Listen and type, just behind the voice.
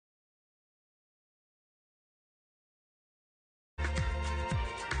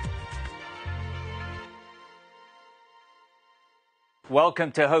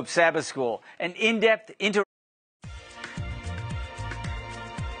Welcome to Hope Sabbath School, an in-depth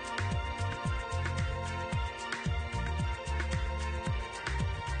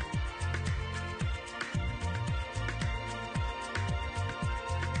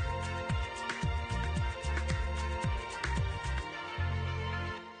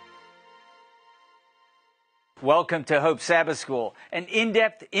Welcome to Hope Sabbath School, an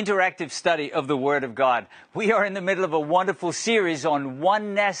in-depth interactive study of the Word of God. We are in the middle of a wonderful series on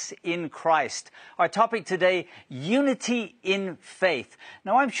oneness in Christ. Our topic today, unity in faith.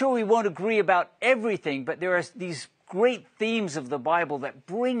 Now, I'm sure we won't agree about everything, but there are these great themes of the Bible that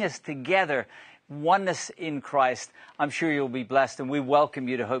bring us together. Oneness in Christ. I'm sure you'll be blessed, and we welcome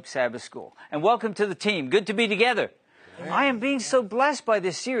you to Hope Sabbath School. And welcome to the team. Good to be together. Amen. I am being so blessed by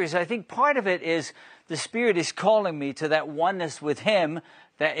this series. I think part of it is the Spirit is calling me to that oneness with Him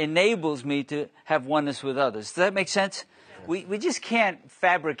that enables me to have oneness with others. Does that make sense? We just can't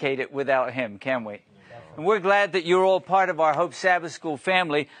fabricate it without Him, can we? And we're glad that you're all part of our Hope Sabbath School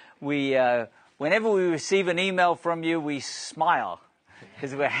family. Whenever we receive an email from you, we smile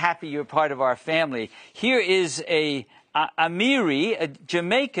because we're happy you're part of our family. Here is Amiri, a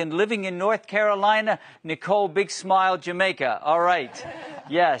Jamaican living in North Carolina. Nicole, big smile, Jamaica. All right.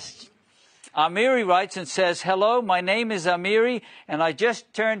 Yes. Amiri writes and says, "Hello, my name is Amiri, and I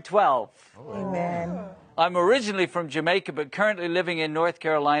just turned 12. Amen. I'm originally from Jamaica, but currently living in North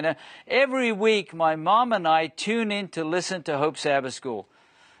Carolina. Every week, my mom and I tune in to listen to Hope Sabbath School.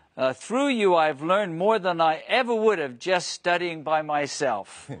 Through you, I've learned more than I ever would have just studying by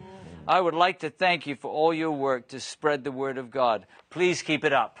myself. I would like to thank you for all your work to spread the Word of God. Please keep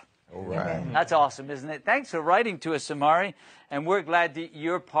it up." All right. That's awesome, isn't it? Thanks for writing to us, Amari, and we're glad that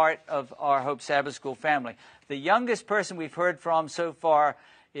you're part of our Hope Sabbath School family. The youngest person we've heard from so far,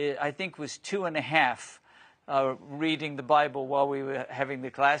 I think, was 2.5, reading the Bible while we were having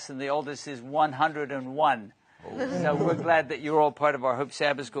the class, and the oldest is 101. So we're glad that you're all part of our Hope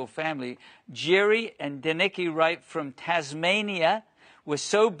Sabbath School family. Jerry and Deniki write from Tasmania. We're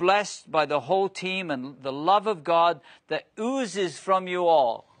so blessed by the whole team and the love of God that oozes from you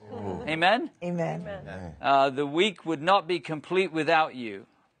all. Amen? Amen. The week would not be complete without you.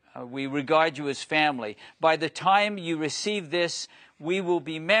 We regard you as family. By the time you receive this, we will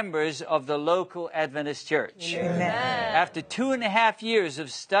be members of the local Adventist church. Amen. After 2.5 years of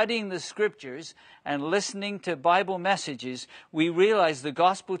studying the Scriptures and listening to Bible messages, we realize the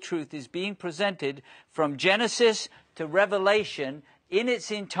gospel truth is being presented from Genesis to Revelation in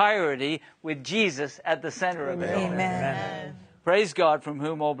its entirety with Jesus at the center of it. Amen. Praise God, from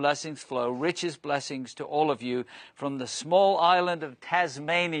whom all blessings flow. Richest blessings to all of you from the small island of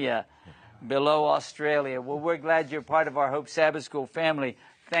Tasmania below Australia. Well, we're glad you're part of our Hope Sabbath School family.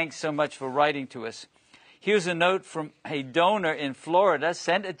 Thanks so much for writing to us. Here's a note from a donor in Florida.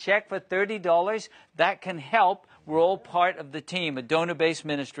 Sent a check for $30. That can help. We're all part of the team, a donor-based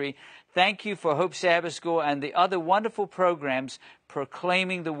ministry. Thank you for Hope Sabbath School and the other wonderful programs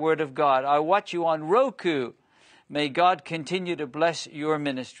proclaiming the Word of God. I watch you on Roku. May God continue to bless your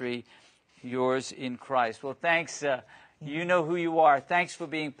ministry, yours in Christ. Well, thanks. You know who you are. Thanks for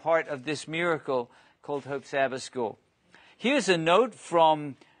being part of this miracle called Hope Sabbath School. Here's a note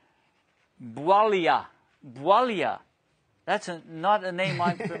from Bwalya. Bwalya. That's not a name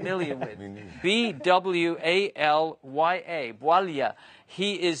I'm familiar with. B-W-A-L-Y-A. Bwalya.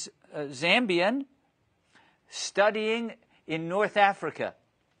 He is Zambian, studying in North Africa.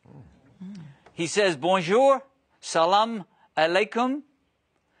 He says, "Bonjour. Salam alaikum."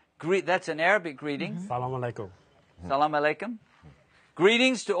 That's an Arabic greeting. Salam alaikum. Salam alaikum.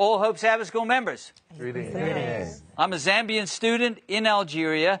 Greetings to all Hope Sabbath School members. Greetings. I'm a Zambian student in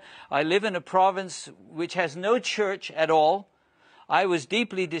Algeria. I live in a province which has no church at all. I was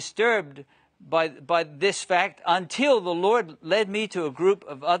deeply disturbed by this fact until the Lord led me to a group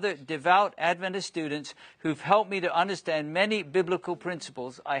of other devout Adventist students who've helped me to understand many biblical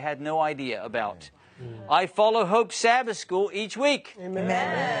principles I had no idea about. I follow Hope Sabbath School each week.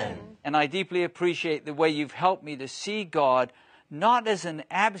 Amen. And I deeply appreciate the way you've helped me to see God not as an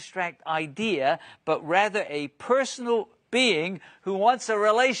abstract idea, but rather a personal being who wants a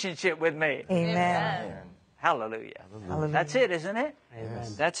relationship with me. Amen. Hallelujah. Hallelujah. That's it, isn't it?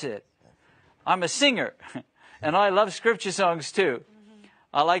 Amen. That's it. I'm a singer, and I love scripture songs too.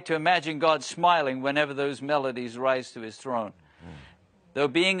 I like to imagine God smiling whenever those melodies rise to His throne. Though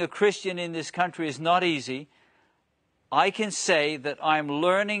being a Christian in this country is not easy, I can say that I'm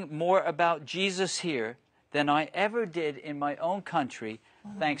learning more about Jesus here than I ever did in my own country,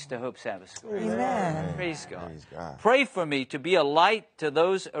 thanks to Hope Sabbath School. Amen. Praise God. Praise God. Pray for me to be a light to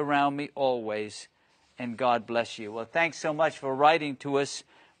those around me always. and God bless you. Well, thanks so much for writing to us,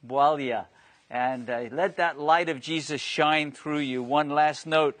 Bwalia. And let that light of Jesus shine through you. One last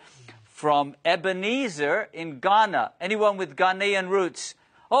note from Ebenezer in Ghana. Anyone with Ghanaian roots?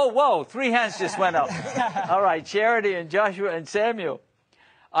 Oh, whoa, 3 hands just went up. All right, Charity and Joshua and Samuel.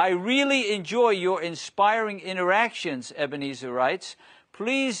 I really enjoy your inspiring interactions, Ebenezer writes.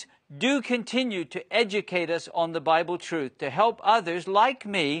 Please do continue to educate us on the Bible truth to help others like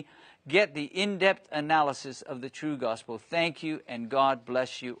me get the in-depth analysis of the true gospel. Thank you, and God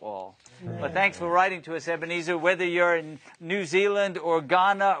bless you all. Well, thanks for writing to us, Ebenezer. Whether you're in New Zealand or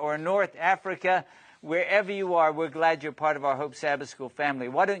Ghana or North Africa, wherever you are, we're glad you're part of our Hope Sabbath School family.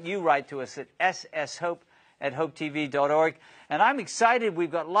 Why don't you write to us at sshope@hopetv.org. And I'm excited. We've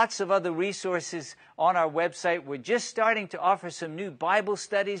got lots of other resources on our website. We're just starting to offer some new Bible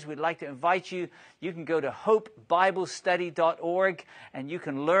studies. We'd like to invite you. You can go to hopebiblestudy.org and you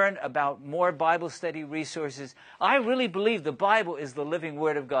can learn about more Bible study resources. I really believe the Bible is the living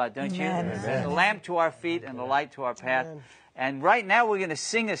Word of God, don't you? Amen. It's a lamp to our feet and a light to our path. And right now we're going to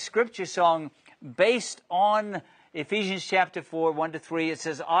sing a scripture song based on Ephesians chapter 4, 1-3. It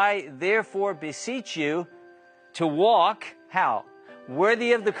says, I therefore beseech you to walk, how?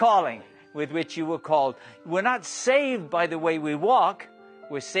 Worthy of the calling with which you were called. We're not saved by the way we walk.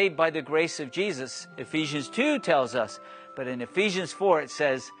 We're saved by the grace of Jesus. Ephesians 2 tells us. But in Ephesians 4 it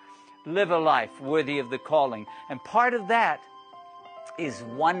says, live a life worthy of the calling. And part of that is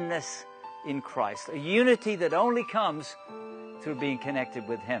oneness in Christ. A unity that only comes through being connected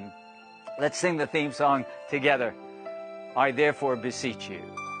with Him. Let's sing the theme song together. I therefore beseech you.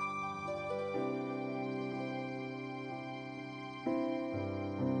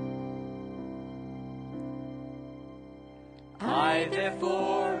 I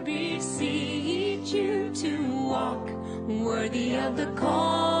therefore beseech you to walk worthy of the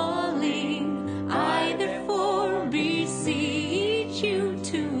calling. I therefore beseech you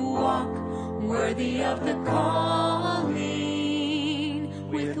to walk worthy of the calling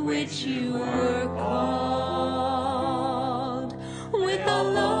with which you were called, with all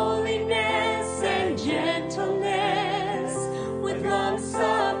lowliness and gentleness, with long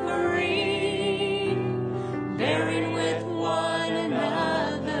suffering, bearing with one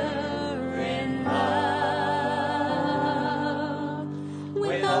another in love,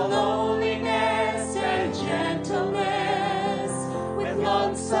 with all lowliness and gentleness, with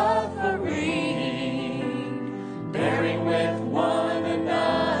long suffering, bearing with one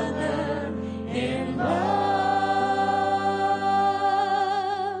another in love.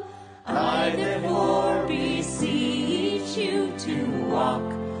 I therefore beseech you to walk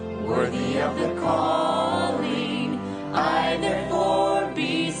worthy of the calling. I therefore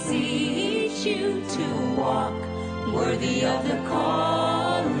beseech you to walk worthy of the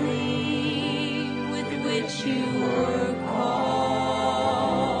calling with which you were called,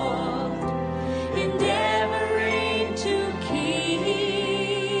 endeavoring to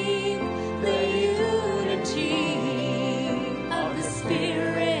keep the unity of the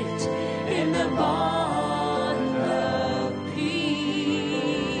Spirit in the bond of peace,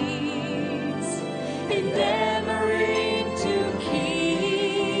 endeavoring to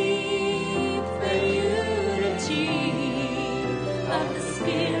keep the unity of the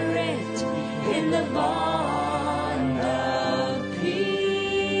Spirit in the bond of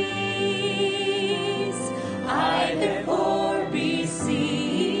peace. I therefore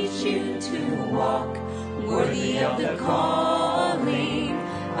beseech you to walk worthy of the calling.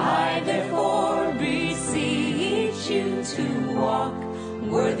 I therefore beseech you to walk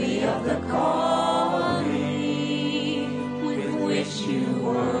worthy of the calling with which you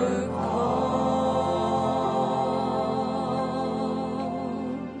were called.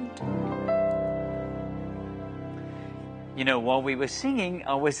 You know, while we were singing,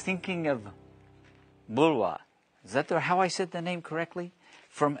 I was thinking of Bulwa. Is that how I said the name correctly?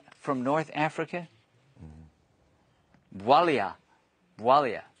 From North Africa? Bwalia.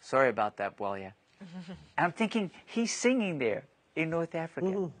 Bwalia. Sorry about that, Bwalia. I'm thinking he's singing there in North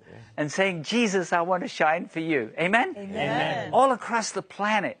Africa and saying, Jesus, I want to shine for you. Amen? Amen. All across the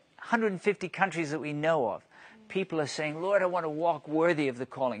planet, 150 countries that we know of, people are saying, Lord, I want to walk worthy of the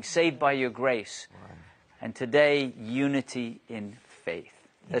calling, saved by your grace. And today, unity in faith.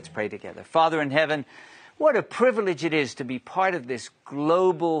 Let's pray together. Father in heaven, what a privilege it is to be part of this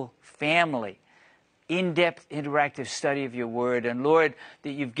global family, in-depth interactive study of your word. And Lord,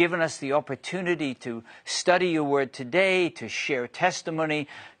 that you've given us the opportunity to study your word today, to share testimony,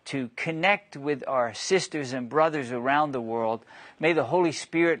 to connect with our sisters and brothers around the world. May the Holy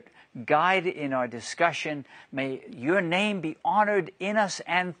Spirit guide in our discussion. May your name be honored in us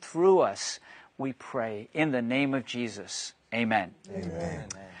and through us. we pray. In the name of Jesus, amen. Amen.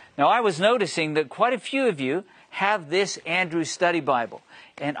 Now, I was noticing that quite a few of you have this Andrews Study Bible.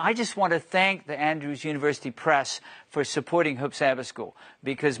 And I just want to thank the Andrews University Press for supporting Hope Sabbath School,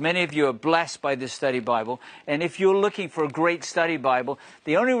 because many of you are blessed by this study Bible. And if you're looking for a great study Bible,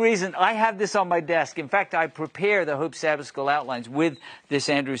 the only reason I have this on my desk, in fact, I prepare the Hope Sabbath School outlines with this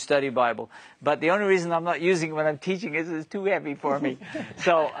Andrews Study Bible. But the only reason I'm not using it when I'm teaching is it's too heavy for me.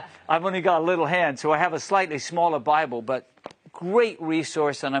 So I've only got a little hand, so I have a slightly smaller Bible, but great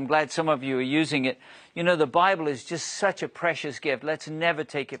resource, and I'm glad some of you are using it. You know, the Bible is just such a precious gift. Let's never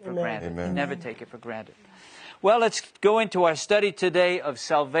take it for granted. Amen. Never take it for granted. Well, let's go into our study today of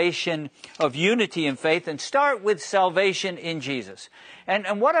salvation, of unity in faith, and start with salvation in Jesus.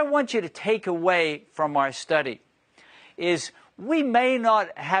 And what I want you to take away from our study is we may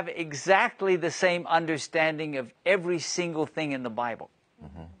not have exactly the same understanding of every single thing in the Bible.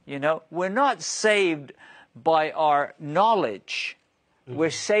 Mm-hmm. You know, we're not saved by our knowledge. We're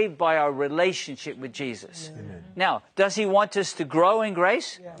saved by our relationship with Jesus. Amen. Now, does he want us to grow in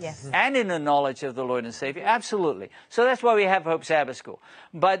grace? Yes. And in the knowledge of the Lord and Savior? Absolutely. So that's why we have Hope Sabbath School.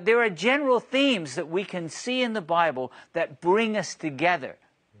 But there are general themes that we can see in the Bible that bring us together.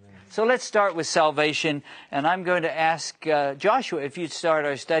 So let's start with salvation. And I'm going to ask Joshua if you'd start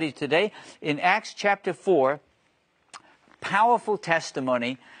our study today in Acts chapter 4. Powerful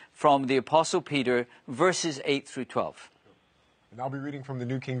testimony from the Apostle Peter, verses 8 through 12. And I'll be reading from the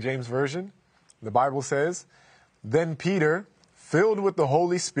New King James Version. The Bible says, "Then Peter, filled with the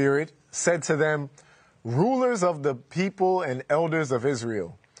Holy Spirit, said to them, 'Rulers of the people and elders of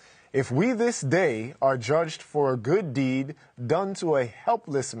Israel, if we this day are judged for a good deed done to a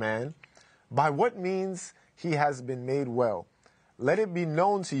helpless man, by what means he has been made well, let it be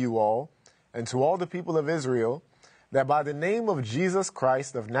known to you all, and to all the people of Israel, that by the name of Jesus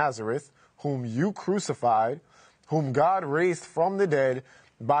Christ of Nazareth, whom you crucified, whom God raised from the dead,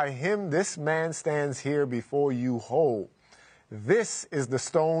 by him this man stands here before you whole. This is the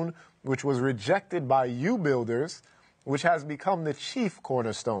stone which was rejected by you builders, which has become the chief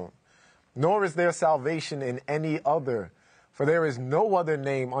cornerstone. Nor is there salvation in any other, for there is no other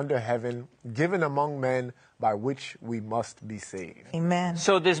name under heaven given among men by which we must be saved.'" Amen.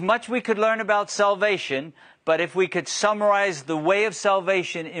 So there's much we could learn about salvation, but if we could summarize the way of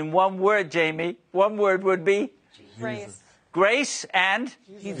salvation in one word, Jamie, one word would be? Grace. Grace and?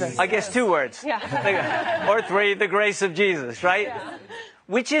 Jesus. I guess 2 words. Yeah. Or 3, the grace of Jesus, right? Yeah.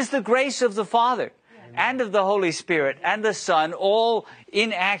 Which is the grace of the Father and of the Holy Spirit and the Son, all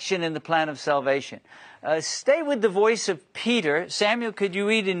in action in the plan of salvation. Stay with the voice of Peter. Samuel, could you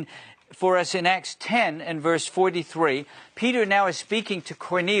read for us in Acts 10 and verse 43? Peter now is speaking to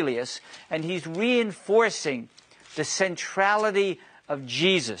Cornelius, and he's reinforcing the centrality of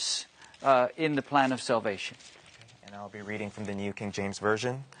Jesus in the plan of salvation. And I'll be reading from the New King James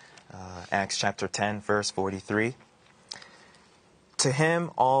Version, Acts chapter 10, verse 43. "To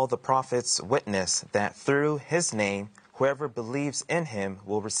him all the prophets witness that through his name whoever believes in him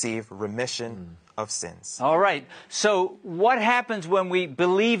will receive remission of sins." All right. So what happens when we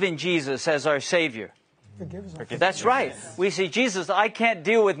believe in Jesus as our Savior? That's right. We say, Jesus, I can't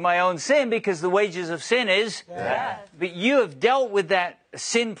deal with my own sin because the wages of sin is death. But you have dealt with that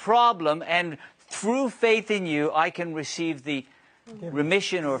sin problem, and through faith in you, I can receive the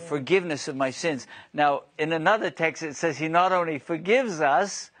remission or forgiveness of my sins. Now, in another text, it says he not only forgives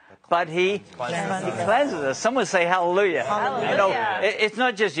us, but he cleanses us. Someone say hallelujah. Hallelujah. You know, it's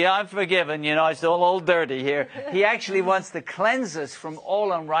not just, yeah, I'm forgiven, you know, it's all old dirty here. He actually wants to cleanse us from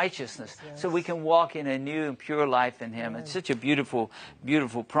all unrighteousness so we can walk in a new and pure life in him. It's such a beautiful,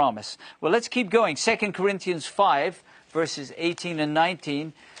 beautiful promise. Well, let's keep going. 2 Corinthians 5, verses 18 and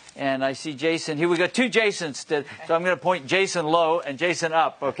 19. And I see Jason. Here we got 2 Jasons. So I'm going to point Jason low and Jason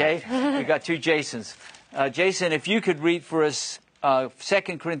up, okay? We got 2 Jasons. Jason, if you could read for us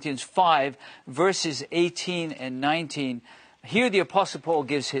 2 Corinthians 5, verses 18 and 19. Here the Apostle Paul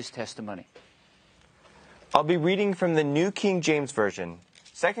gives his testimony. I'll be reading from the New King James Version,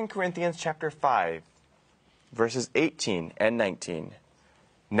 2 Corinthians chapter 5, verses 18 and 19.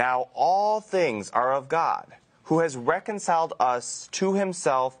 "Now all things are of God, who has reconciled us to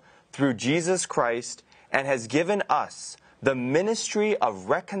himself through Jesus Christ, and has given us the ministry of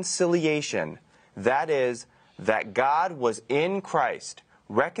reconciliation, that is, that God was in Christ,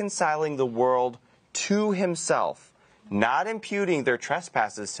 reconciling the world to himself, not imputing their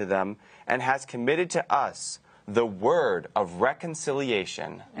trespasses to them, and has committed to us the word of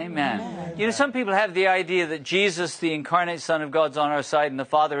reconciliation." Amen. You know, some people have the idea that Jesus, the incarnate Son of God, is on our side and the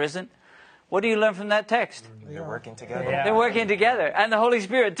Father isn't. What do you learn from that text? They're working together. They're working together. And the Holy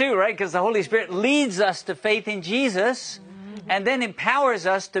Spirit too, right? Because the Holy Spirit leads us to faith in Jesus and then empowers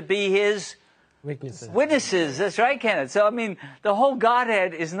us to be His witnesses. That's right, Kenneth. So, I mean, the whole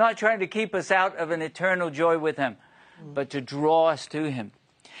Godhead is not trying to keep us out of an eternal joy with Him, but to draw us to Him.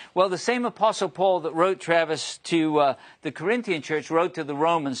 Well, the same Apostle Paul that wrote, Travis, to the Corinthian church wrote to the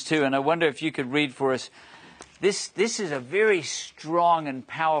Romans too. And I wonder if you could read for us. This is a very strong and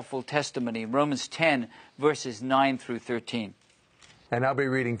powerful testimony. Romans 10, verses 9 through 13. And I'll be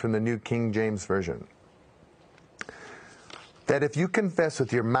reading from the New King James Version. That if you confess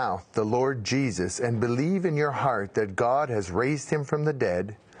with your mouth the Lord Jesus and believe in your heart that God has raised Him from the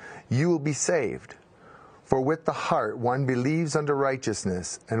dead, you will be saved. For with the heart one believes unto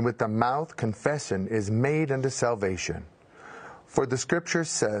righteousness, and with the mouth confession is made unto salvation. For the Scripture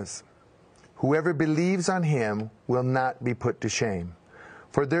says, whoever believes on Him will not be put to shame.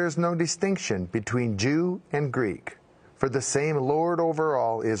 For there is no distinction between Jew and Greek. For the same Lord over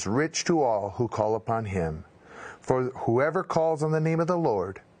all is rich to all who call upon Him. For whoever calls on the name of the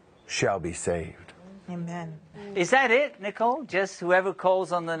Lord shall be saved. Amen. Is that it, Nicole? Just whoever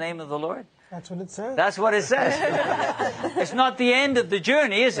calls on the name of the Lord? That's what it says. That's what it says. It's not the end of the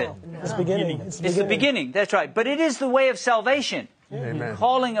journey, is it? It's beginning. It's the beginning, that's right. But it is the way of salvation. Amen.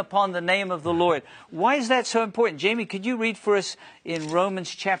 Calling upon the name of the Lord. Why is that so important? Jamie, could you read for us in Romans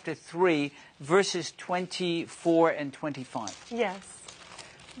chapter 3, verses 24 and 25? Yes.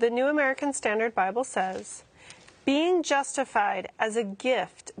 The New American Standard Bible says, being justified as a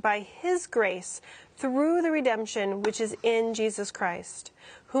gift by His grace through the redemption which is in Jesus Christ,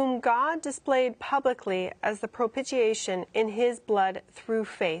 whom God displayed publicly as the propitiation in His blood through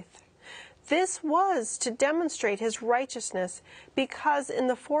faith. This was to demonstrate His righteousness, because in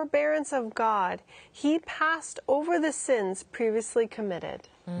the forbearance of God, He passed over the sins previously committed.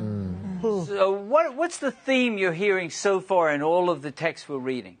 So what's the theme you're hearing so far in all of the texts we're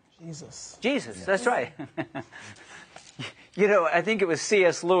reading? Jesus. Jesus, that's right. You know, I think it was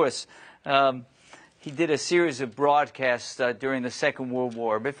C.S. Lewis. He did a series of broadcasts during the Second World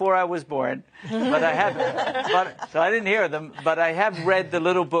War, before I was born. But I have, so I didn't hear them. But I have read the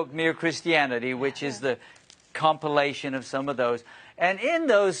little book Mere Christianity, which is the compilation of some of those. And in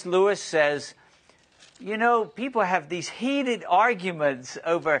those, Lewis says, you know, people have these heated arguments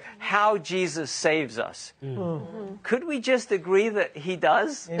over how Jesus saves us. Could we just agree that He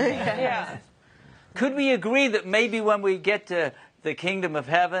does? Yeah. Could we agree that maybe when we get to the kingdom of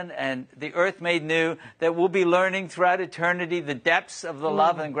heaven and the earth made new, that we'll be learning throughout eternity the depths of the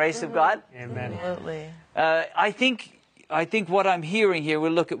love and grace of God? Amen. Absolutely. I think what I'm hearing here,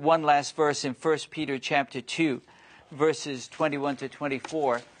 we'll look at one last verse in 1 Peter chapter 2, verses 21 to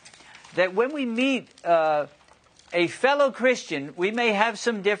 24, that when we meet a fellow Christian, we may have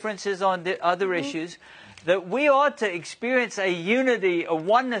some differences on the other issues, that we ought to experience a unity, a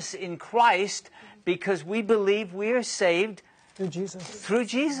oneness in Christ, because we believe we are saved through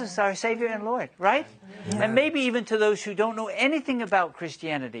Jesus, our Savior and Lord, right? Yeah. And maybe even to those who don't know anything about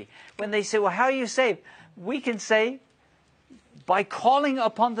Christianity, when they say, well, how are you saved? We can say, by calling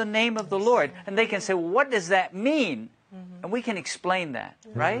upon the name of the Lord. And they can say, well, what does that mean? And we can explain that,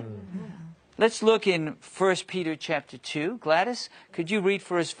 right? Let's look in 1 Peter chapter 2. Gladys, could you read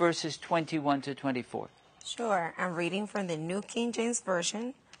for us verses 21 to 24? Sure. I'm reading from the New King James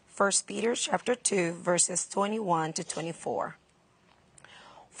Version, 1 Peter chapter 2, verses 21 to 24.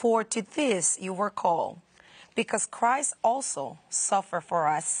 For to this you were called, because Christ also suffered for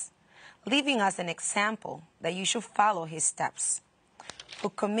us, leaving us an example that you should follow His steps, who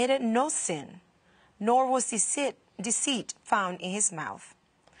committed no sin, nor was deceit found in His mouth,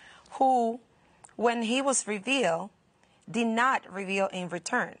 who, when He was revealed, did not reveal in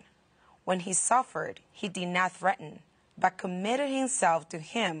return. When He suffered, He did not threaten, but committed Himself to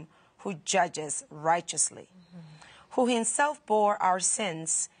Him who judges righteously, who Himself bore our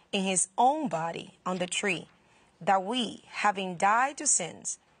sins in His own body on the tree, that we, having died to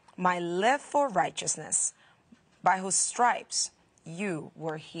sins, might live for righteousness, by whose stripes you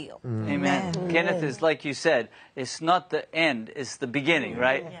were healed. Amen. Kenneth, is like you said, it's not the end, it's the beginning,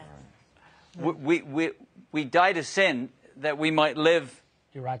 right? Yeah. We die to sin that we might live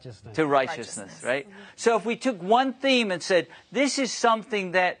to righteousness, right? So if we took one theme and said, this is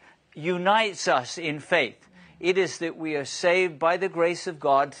something that unites us in faith, it is that we are saved by the grace of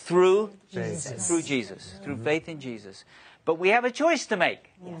God through Jesus, through faith in Jesus. But we have a choice to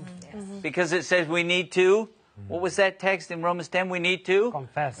make. Because it says we need to, what was that text in Romans 10? We need to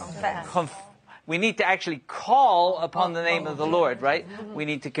confess. We need to actually call upon the name of the Lord, right? We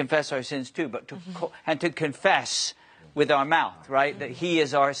need to confess our sins too, but to confess with our mouth, right? That He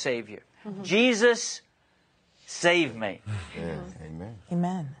is our Savior. Jesus, save me. Amen.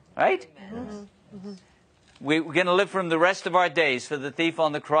 Amen. Right? We're going to live from the rest of our days. For the thief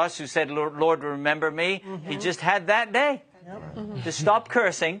on the cross who said, Lord, remember me. He just had that day to stop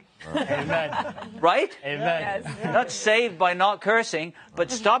cursing. Amen. Right? Amen. Not saved by not cursing,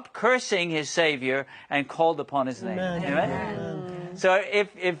 but stopped cursing his Savior and called upon his name. Amen? So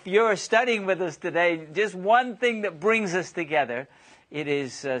if you're studying with us today, just one thing that brings us together, it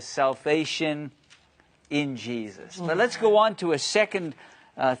is salvation in Jesus. But let's go on to a second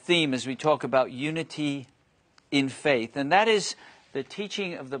theme as we talk about unity in faith. And that is the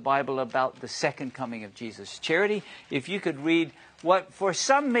teaching of the Bible about the second coming of Jesus. Charity, if you could read what for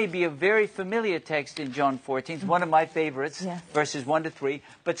some may be a very familiar text in John 14, it's one of my favorites, verses 1 to 3,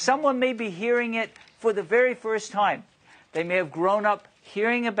 but someone may be hearing it for the very first time. They may have grown up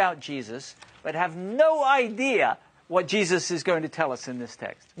hearing about Jesus, but have no idea what Jesus is going to tell us in this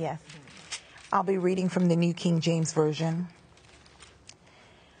text. Yes. I'll be reading from the New King James Version.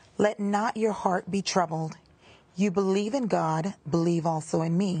 Let not your heart be troubled. You believe in God, believe also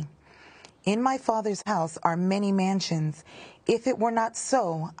in me. In my Father's house are many mansions. If it were not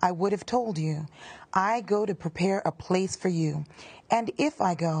so, I would have told you. I go to prepare a place for you. And if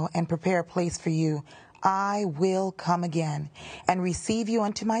I go and prepare a place for you, I will come again and receive you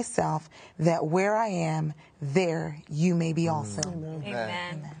unto myself, that where I am, there you may be also. Amen.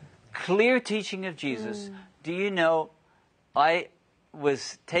 Amen. Clear teaching of Jesus. Do you know, I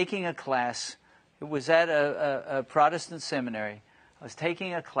was taking a class. It was at a Protestant seminary. I was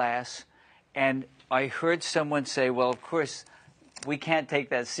taking a class, and I heard someone say, well, of course, we can't take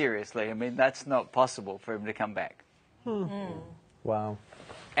that seriously. I mean, that's not possible for him to come back. Wow.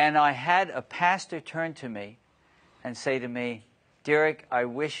 And I had a pastor turn to me and say to me, Derek, I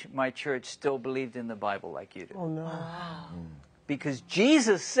wish my church still believed in the Bible like you do. Oh, no. Because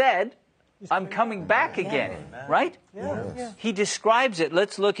Jesus said, I'm coming back again, right? Yeah. He describes it.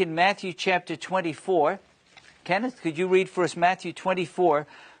 Let's look in Matthew chapter 24. Kenneth, could you read for us Matthew 24,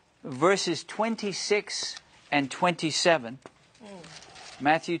 verses 26 and 27?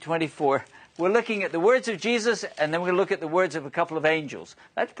 Matthew 24. We're looking at the words of Jesus, and then we're going to look at the words of a couple of angels.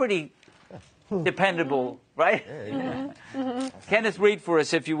 That's pretty dependable, right? Kenneth, read for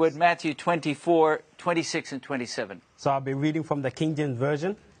us, if you would, Matthew 24, 26 and 27. So I'll be reading from the King James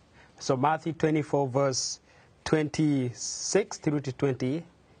Version. So Matthew 24, verse 26 through to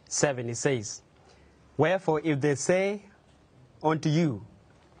 27, it says, Wherefore, if they say unto you,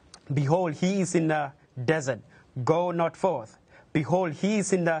 Behold, he is in the desert, go not forth. Behold, he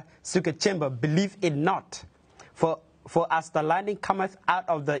is in the secret chamber, believe it not. For as the lightning cometh out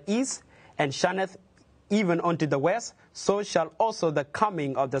of the east, and shineth even unto the west, so shall also the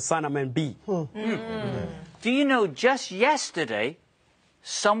coming of the Son of Man be. Do you know, just yesterday,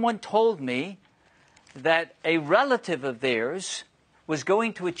 someone told me that a relative of theirs was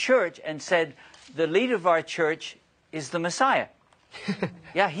going to a church and said, the leader of our church is the Messiah.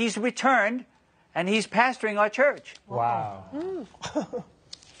 Yeah, he's returned, and he's pastoring our church. Wow.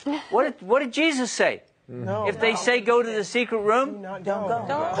 What did Jesus say? No. If they say go to the secret room, Don't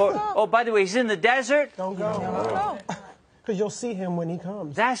go. oh, by the way, he's in the desert. Don't go. Because you'll see him when he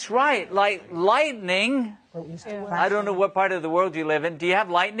comes. That's right, like lightning. From east to west. I don't know what part of the world you live in. Do you have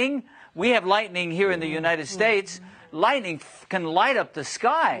lightning? We have lightning here in the United States. Lightning can light up the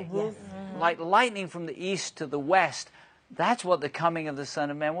sky. Like lightning from the east to the west. That's what the coming of the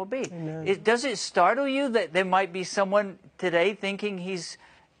Son of Man will be. Does it startle you that there might be someone today thinking he's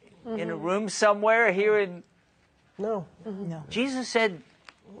in a room somewhere here in... No. Jesus said...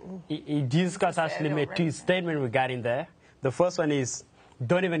 Jesus Christ actually made two statements regarding that. The first one is,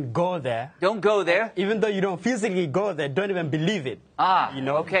 don't even go there. Don't go there. Even though you don't physically go there, don't even believe it. You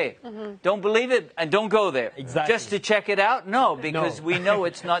know? Okay. Don't believe it and don't go there. Exactly. Just to check it out? No, because we know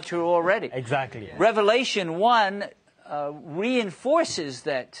it's not true already. Exactly. Revelation 1 reinforces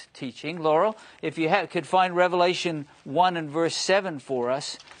that teaching. Laurel, if you could find Revelation 1 and verse 7 for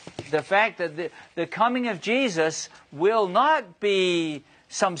us, the fact that the coming of Jesus will not be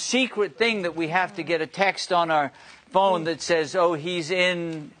some secret thing that we have to get a text on our phone that says, oh, he's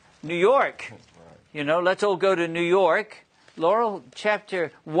in New York. You know, let's all go to New York. Laurel,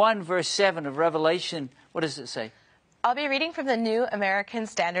 chapter 1, verse 7 of Revelation, what does it say? I'll be reading from the New American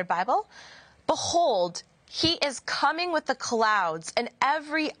Standard Bible. Behold, he is coming with the clouds, and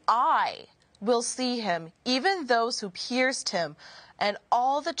every eye will see him, even those who pierced him, and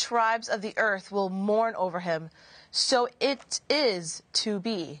all the tribes of the earth will mourn over him. So it is to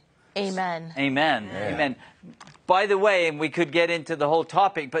be. Amen. Amen. Amen. By the way, and we could get into the whole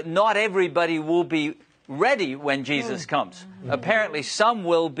topic, but not everybody will be ready when Jesus comes. Apparently, some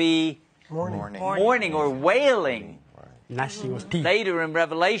will be Mourning or wailing. Gnashing of teeth. Later in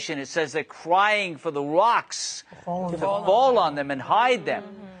Revelation, it says they're crying for the rocks to fall on them and hide them.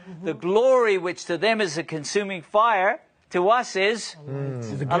 The glory which to them is a consuming fire, to us is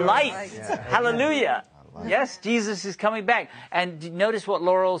a light. Hallelujah. Yes, Jesus is coming back. And notice what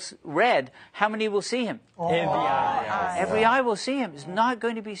Laurel's read. How many will see him? Every eye. Every eye will see him. It's not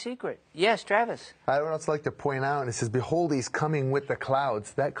going to be secret. Yes, Travis. I would also like to point out, it says, behold, he's coming with the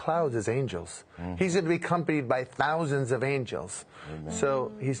clouds. That clouds is angels. He's going to be accompanied by thousands of angels.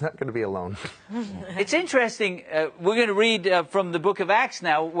 So he's not going to be alone. It's interesting. We're going to read from the book of Acts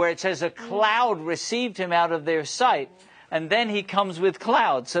now, where it says a cloud received him out of their sight. And then he comes with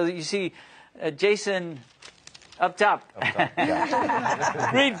clouds. So that you see, Jason, up top.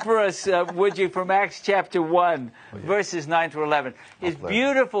 Read for us, would you, from Acts chapter 1, verses 9 through 11. It's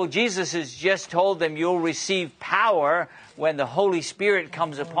beautiful. Jesus has just told them you'll receive power when the Holy Spirit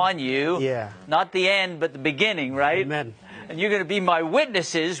comes upon you. Yeah. Not the end, but the beginning, right? Amen. And you're going to be my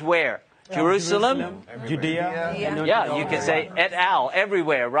witnesses where? Jerusalem? Judea. Yeah, you can say et al.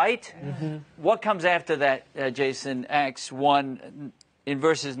 Everywhere, right? What comes after that, Jason? Acts 1 in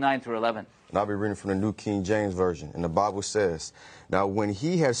verses 9 through 11. And I'll be reading from the New King James Version. And the Bible says, now when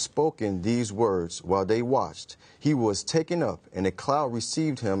he had spoken these words while they watched, he was taken up, and a cloud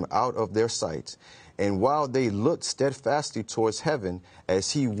received him out of their sight. And while they looked steadfastly towards heaven,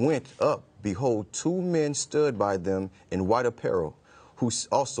 as he went up, behold, 2 men stood by them in white apparel, who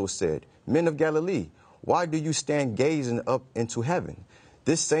also said, Men of Galilee, why do you stand gazing up into heaven?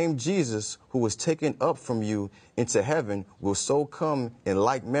 This same Jesus who was taken up from you into heaven will so come in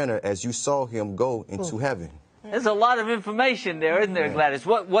like manner as you saw him go into heaven. There's a lot of information there, isn't there, Gladys?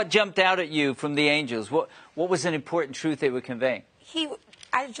 What jumped out at you from the angels? What was an important truth they were conveying?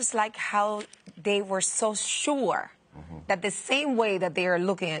 I just like how they were so sure that the same way that they are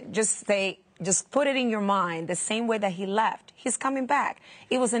looking at, just put it in your mind, the same way that he left, he's coming back.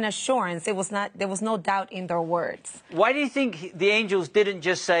 It was an assurance. There was no doubt in their words. Why do you think the angels didn't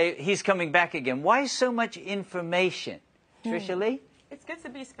just say, he's coming back again? Why so much information? Tricia Lee? It's good to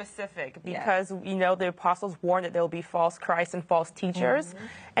be specific because, you know, the apostles warned that there will be false Christs and false teachers.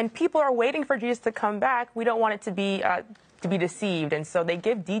 And people are waiting for Jesus to come back. We don't want it to be deceived. And so they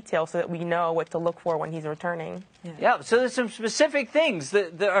give details so that we know what to look for when he's returning. Yeah, so there's some specific things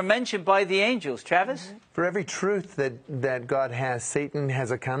that are mentioned by the angels. Travis? For every truth that God has, Satan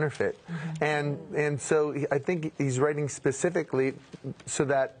has a counterfeit. And so I think he's writing specifically so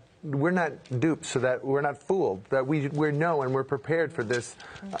that we're not duped, so that we're not fooled, that we know and we're prepared for this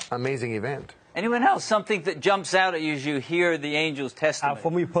amazing event. Anyone else? Something that jumps out at you as you hear the angel's testimony?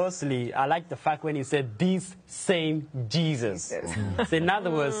 For me personally, I like the fact when he said, this same Jesus. So in other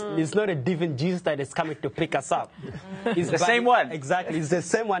words, it's not a different Jesus that is coming to pick us up. It's the same one. Exactly. It's the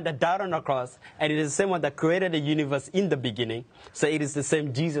same one that died on the cross, and it is the same one that created the universe in the beginning. So it is the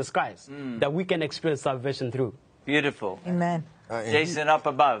same Jesus Christ that we can experience salvation through. Beautiful. Amen. Jason, up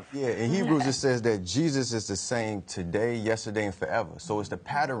above. Yeah, in Hebrews it says that Jesus is the same today, yesterday, and forever. So it's the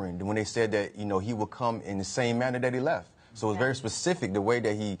pattern when they said that, you know, he will come in the same manner that he left. So it's very specific, the way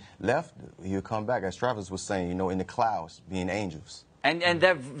that he left, he'll come back, as Travis was saying, you know, in the clouds, being angels. And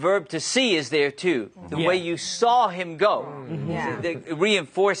that verb to see is there too. The way you saw him go. It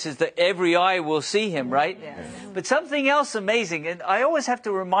reinforces that every eye will see him, right? But something else amazing, and I always have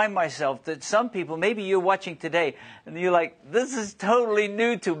to remind myself that some people, maybe you're watching today, and you're like, this is totally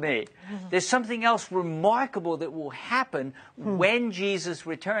new to me. There's something else remarkable that will happen when Jesus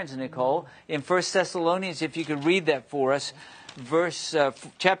returns, Nicole. In 1 Thessalonians, if you could read that for us,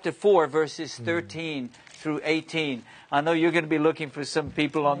 chapter 4, verses 13 through 18. I know you're going to be looking for some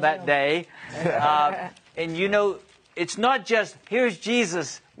people on that day. And you know, it's not just, here's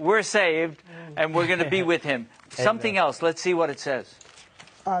Jesus, we're saved, and we're going to be with him. Something else. Let's see what it says.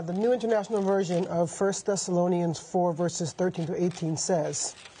 The New International Version of 1 Thessalonians 4, verses 13 to 18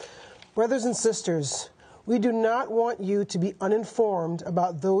 says, Brothers and sisters, we do not want you to be uninformed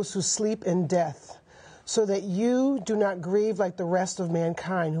about those who sleep in death, so that you do not grieve like the rest of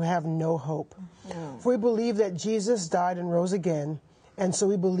mankind who have no hope. For we believe that Jesus died and rose again, and so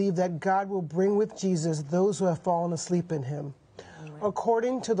we believe that God will bring with Jesus those who have fallen asleep in him.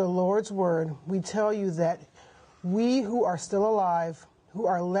 According to the Lord's word, we tell you that we who are still alive, who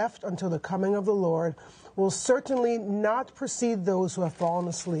are left until the coming of the Lord, will certainly not precede those who have fallen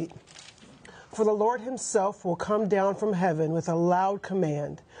asleep. For the Lord himself will come down from heaven with a loud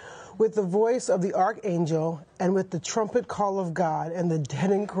command, with the voice of the archangel, and with the trumpet call of God, and the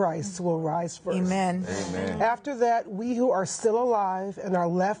dead in Christ will rise first. Amen. Amen. After that, we who are still alive and are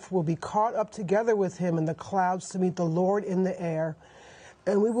left will be caught up together with him in the clouds to meet the Lord in the air.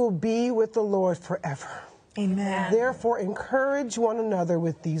 and we will be with the Lord forever. Amen. Therefore, encourage one another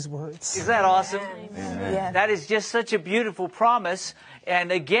with these words. Is that awesome? Yes. That is just such a beautiful promise.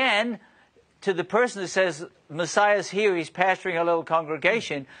 And again, to the person that says, Messiah's here, he's pastoring a little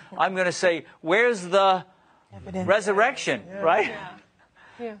congregation, I'm going to say, where's the resurrection, right?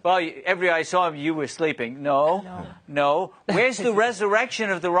 Yeah. Well, every I saw him, you were sleeping. No. Where's the resurrection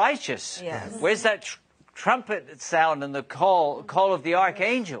of the righteous? Yes. Where's that trumpet sound and the call of the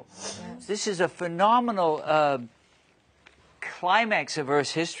archangel? Yes. This is a phenomenal climax of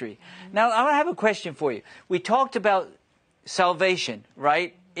Earth's history. Now, I have a question for you. We talked about salvation,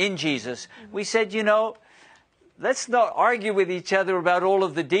 right, in Jesus. We said, let's not argue with each other about all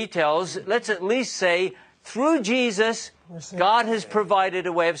of the details. Let's at least say, through Jesus, God has provided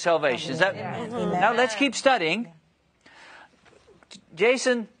a way of salvation. Is that? Now, let's keep studying.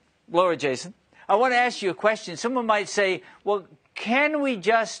 Laura Jason, I want to ask you a question. Someone might say, well, can we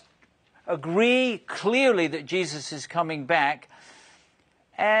just agree clearly that Jesus is coming back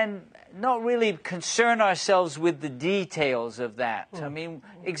and not really concern ourselves with the details of that? I mean,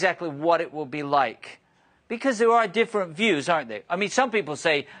 exactly what it will be like. Because there are different views, aren't there? I mean, some people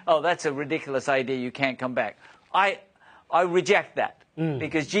say, oh, that's a ridiculous idea, you can't come back. I reject that,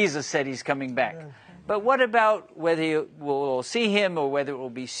 because Jesus said he's coming back. But what about whether we'll all see him or whether it will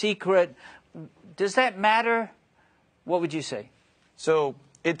be secret? Does that matter? What would you say? So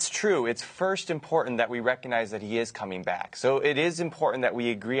it's true. It's first important that we recognize that he is coming back. So it is important that we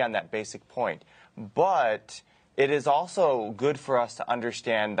agree on that basic point. But it is also good for us to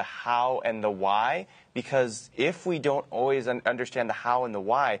understand the how and the why, because if we don't always understand the how and the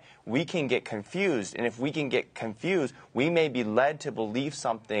why, we can get confused. And if we can get confused, we may be led to believe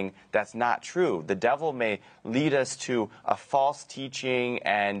something that's not true. The devil may lead us to a false teaching,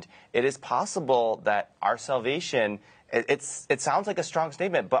 and it is possible that our salvation, it sounds like a strong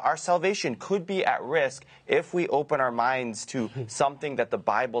statement, but our salvation could be at risk if we open our minds to something that the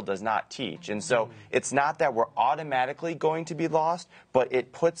Bible does not teach. And so it's not that we're automatically going to be lost, but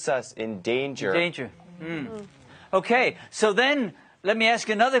it puts us in danger. Okay, so then let me ask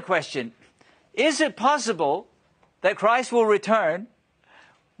another question. Is it possible that Christ will return,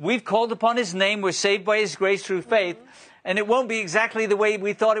 we've called upon his name, we're saved by his grace through faith, and it won't be exactly the way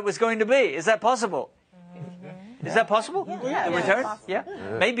we thought it was going to be? Is that possible? Is that possible? Yeah. The return? Yeah.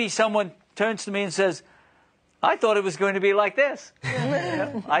 Maybe someone turns to me and says, I thought it was going to be like this.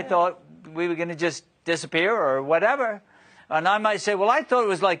 I thought we were going to just disappear or whatever. And I might say, well, I thought it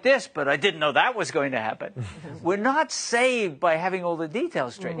was like this, but I didn't know that was going to happen. We're not saved by having all the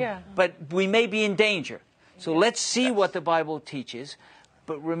details straight. But we may be in danger. So let's see what the Bible teaches.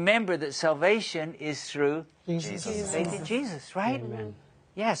 But remember that salvation is through Jesus. Faith in Jesus, right? Amen.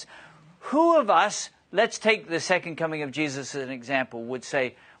 Yes. Who of us, let's take the second coming of Jesus as an example, would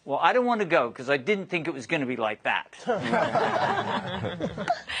say, well, I don't want to go because I didn't think it was going to be like that.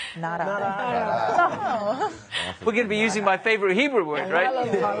 Not I. We're going to be using my favorite Hebrew word, right?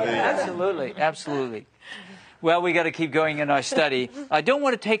 Absolutely, absolutely. Well, we got to keep going in our study. I don't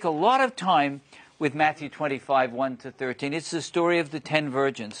want to take a lot of time with Matthew 25, 1 to 13. It's the story of the 10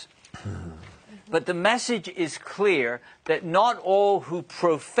 virgins. But the message is clear that not all who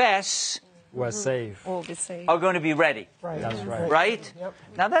profess We're saved. are going to be ready. That's right. Right? Yep.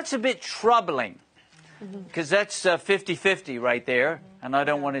 Now, that's a bit troubling, because that's 50-50 right there. And I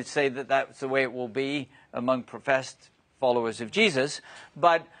don't want to say that that's the way it will be among professed followers of Jesus.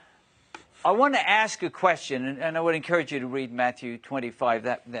 But I want to ask a question, and I would encourage you to read Matthew 25,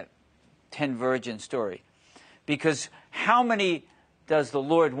 that 10 virgin story. Because how many does the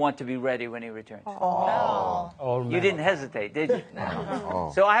Lord want to be ready when he returns? All You men. didn't hesitate, did you?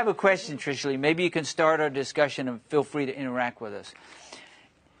 So I have a question, Tricia. Maybe you can start our discussion and feel free to interact with us.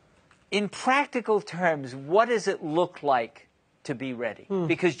 In practical terms, what does it look like to be ready?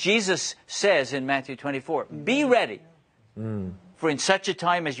 Because Jesus says in Matthew 24, be ready, for in such a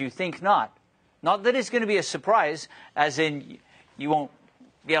time as you think not. Not that it's going to be a surprise, as in you won't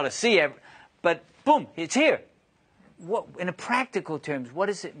be able to see it, but boom, it's here. What, in a practical terms, what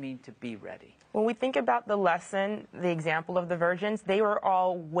does it mean to be ready? When we think about the lesson, the example of the virgins, they were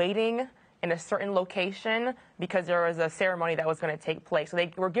all waiting in a certain location because there was a ceremony that was going to take place. So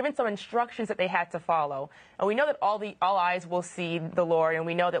they were given some instructions that they had to follow. And we know that all eyes will see the Lord, and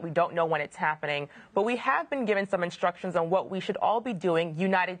we know that we don't know when it's happening. But we have been given some instructions on what we should all be doing,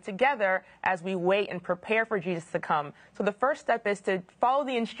 united together, as we wait and prepare for Jesus to come. So the first step is to follow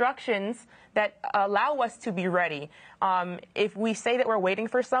the instructions that allow us to be ready. If we say that we're waiting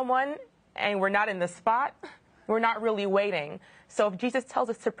for someone and we're not in the spot, we're not really waiting. So if Jesus tells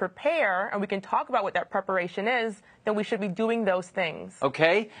us to prepare, and we can talk about what that preparation is, then we should be doing those things.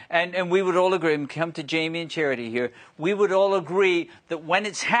 Okay, and we would all agree, and come to Jamie and Charity here, we would all agree that when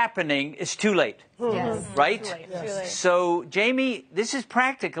it's happening, it's too late. Yes. Right? Too late. Yes. Too late. So, Jamie, this is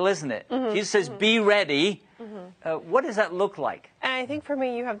practical, isn't it? He says, be ready. What does that look like? And I think for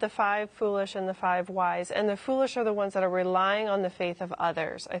me, you have the 5 foolish and the 5 wise. And the foolish are the ones that are relying on the faith of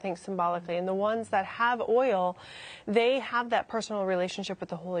others, I think symbolically. And the ones that have oil, they have that personal relationship with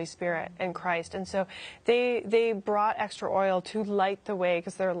the Holy Spirit and Christ. And so they brought extra oil to light the way,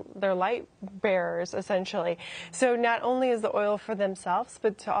 because they're light bearers, essentially. So not only is the oil for themselves,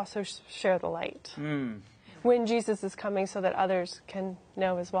 but to also share the light when Jesus is coming, so that others can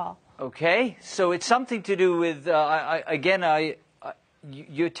know as well. Okay, so it's something to do with,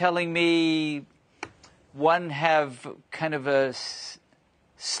 you're telling me one have kind of a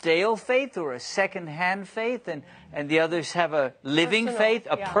stale faith or a second-hand faith, and the others have a living faith,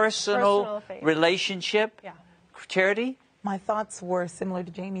 a personal faith. Relationship. Yeah. Charity? My thoughts were similar to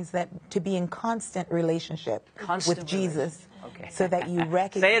Jamie's, that to be in constant relationship with Jesus, so that you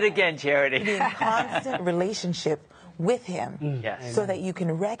recognize. Say it again, Charity. To be in constant relationship with him, Yes. so that you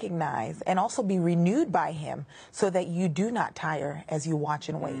can recognize and also be renewed by him, so that you do not tire as you watch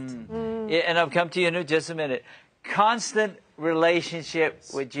and wait. Yeah, and I'll come to you in just a minute. Constant relationship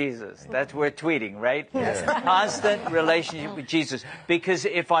with Jesus. That's we're tweeting, right? Yes. Constant relationship with Jesus. Because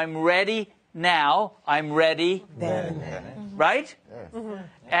if I'm ready now, I'm ready Then. right?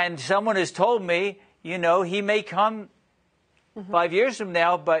 And someone has told me, he may come 5 years from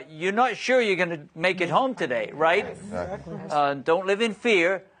now, but you're not sure you're going to make it home today, right? Don't live in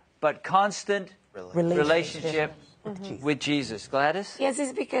fear, but constant relationship with Jesus. Gladys? Yes,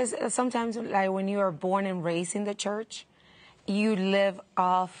 it's because sometimes, like when you are born and raised in the church, you live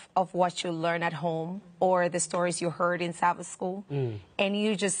off of what you learn at home or the stories you heard in Sabbath school, and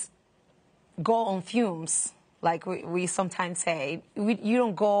you just go on fumes. Like we sometimes say, you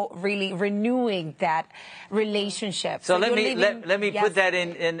don't go really renewing that relationship. So let me put that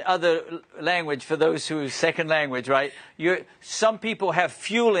in other language for those whose second language, right? Some people have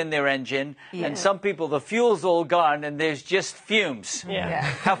fuel in their engine, and some people the fuel's all gone, and there's just fumes. Yeah.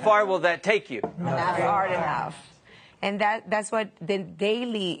 How far will that take you? Not hard enough. And that's what the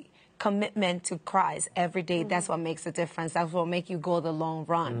daily commitment to Christ every day, that's what makes a difference. That's what makes you go the long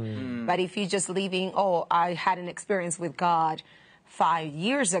run. But if you're just leaving, I had an experience with God 5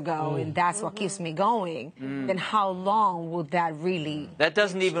 years ago, and that's what keeps me going, then how long will that really... That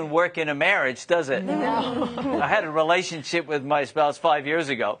doesn't even work in a marriage, does it? No. I had a relationship with my spouse 5 years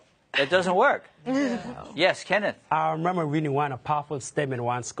ago. It doesn't work. Yes, Kenneth. I remember reading a powerful statement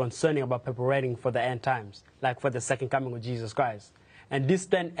once concerning about preparing for the end times, like for the second coming of Jesus Christ. And this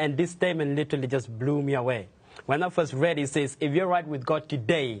statement literally just blew me away. When I first read it, says, if you're right with God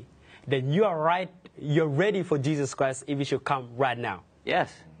today, then you are right, you're ready for Jesus Christ if he should come right now.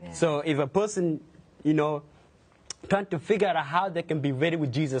 Yes. Yeah. So if a person, trying to figure out how they can be ready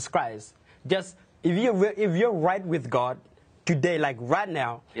with Jesus Christ, just if you're right with God today, like right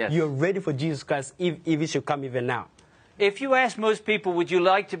now, you're ready for Jesus Christ if he should come even now. If you ask most people, would you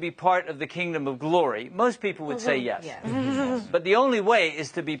like to be part of the kingdom of glory? Most people would say yes. But the only way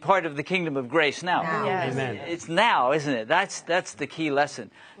is to be part of the kingdom of grace now. Yes. Amen. It's now, isn't it? That's the key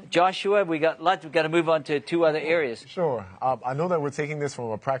lesson. Joshua, we've got to move on to 2 other areas. Sure. I know that we're taking this from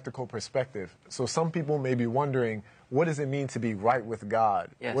a practical perspective. So some people may be wondering, what does it mean to be right with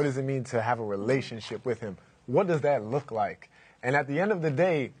God? Yes. What does it mean to have a relationship with him? What does that look like? And at the end of the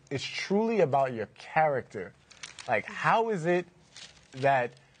day, it's truly about your character. Like, how is it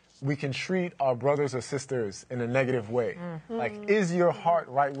that we can treat our brothers or sisters in a negative way? Like, is your heart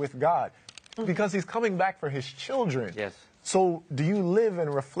right with God? Because he's coming back for his children. Yes. So do you live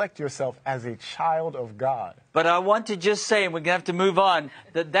and reflect yourself as a child of God? But I want to just say, and we're going to have to move on,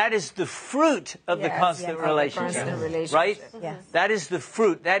 that is the fruit of the constant relationship. Right? Yes. That is the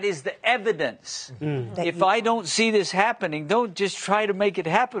fruit. That is the evidence. If I don't see this happening, don't just try to make it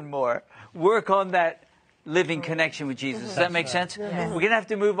happen more. Work on that living connection with Jesus. Does that make sense? Yeah. We're going to have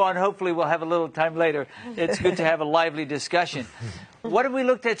to move on. Hopefully we'll have a little time later. It's good to have a lively discussion. What have we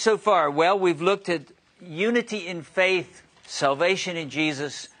looked at so far? Well, we've looked at unity in faith, salvation in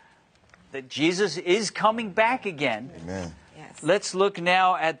Jesus, that Jesus is coming back again. Amen. Yes. Let's look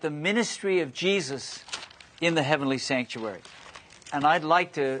now at the ministry of Jesus in the heavenly sanctuary. And I'd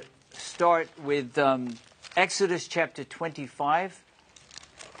like to start with Exodus chapter 25.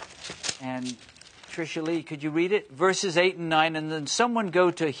 And Tricia Lee, could you read it? Verses 8 and 9, and then someone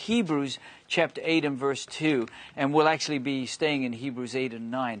go to Hebrews chapter 8 and verse 2, and we'll actually be staying in Hebrews 8 and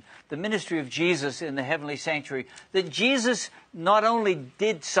 9. The ministry of Jesus in the heavenly sanctuary, that Jesus not only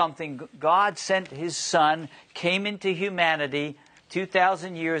did something, God sent his Son, came into humanity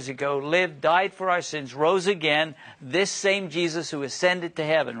 2,000 years ago, lived, died for our sins, rose again, this same Jesus who ascended to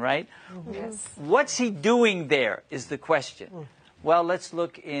heaven, right? Yes. What's he doing there is the question. Well, let's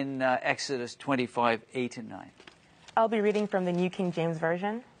look in Exodus 25, 8 and 9. I'll be reading from the New King James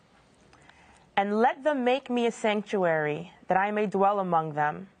Version. And let them make me a sanctuary, that I may dwell among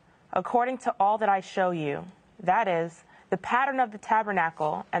them, according to all that I show you. That is, the pattern of the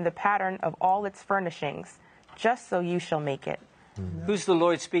tabernacle and the pattern of all its furnishings, just so you shall make it. Who's the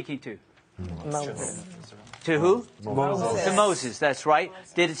Lord speaking to? Moses. To who? Moses. To Moses, that's right.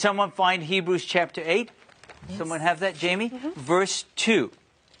 Did someone find Hebrews chapter 8? Someone have that, Jamie? Verse 2.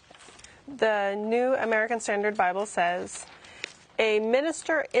 The New American Standard Bible says, a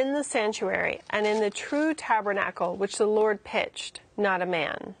minister in the sanctuary and in the true tabernacle which the Lord pitched, not a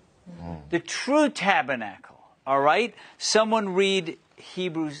man. The true tabernacle, all right? Someone read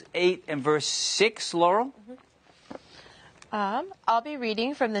Hebrews 8 and verse 6, Laurel? I'll be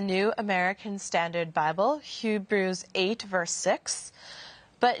reading from the New American Standard Bible, Hebrews 8, verse 6.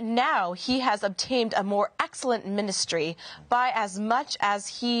 But now he has obtained a more excellent ministry, by as much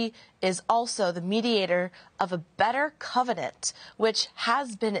as he is also the mediator of a better covenant, which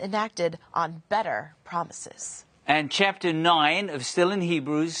has been enacted on better promises. And chapter 9 of still in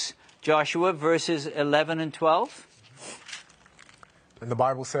Hebrews, Joshua, verses 11 and 12. And the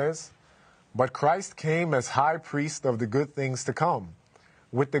Bible says, but Christ came as high priest of the good things to come,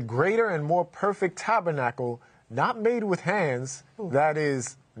 with the greater and more perfect tabernacle, not made with hands, that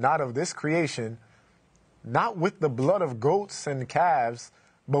is, not of this creation, not with the blood of goats and calves,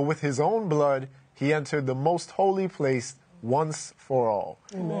 but with his own blood he entered the most holy place once for all,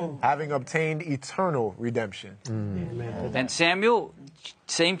 having obtained eternal redemption. And Samuel,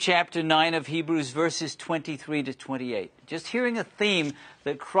 same chapter 9 of Hebrews, verses 23 to 28. Just hearing a theme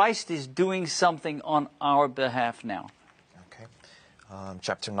that Christ is doing something on our behalf now. Okay.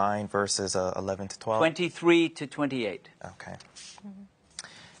 Chapter 9, verses 11 to 12. 23 to 28. Okay.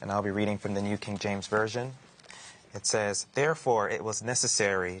 And I'll be reading from the New King James Version. It says, therefore it was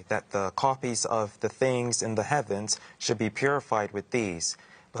necessary that the copies of the things in the heavens should be purified with these,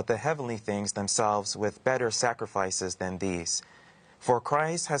 but the heavenly things themselves with better sacrifices than these. For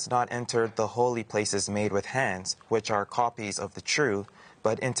Christ has not entered the holy places made with hands, which are copies of the true,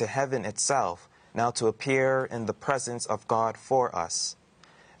 but into heaven itself, now to appear in the presence of God for us.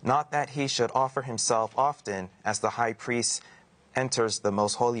 Not that he should offer himself often, as the high priest enters the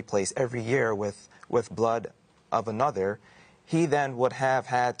most holy place every year with blood of another, he then would have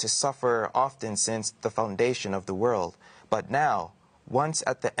had to suffer often since the foundation of the world. But now, once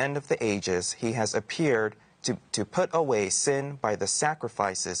at the end of the ages, he has appeared to put away sin by the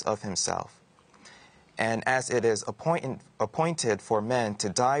sacrifices of himself. And as it is appointed for men to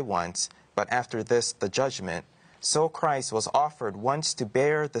die once, but after this the judgment, so Christ was offered once to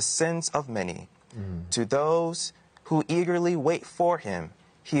bear the sins of many. To those who eagerly wait for him,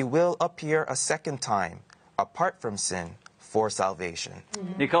 he will appear a second time, apart from sin, for salvation.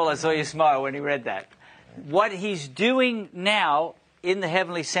 Nicole, I saw you smile when you read that. What he's doing now in the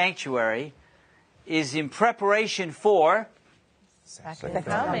heavenly sanctuary is in preparation for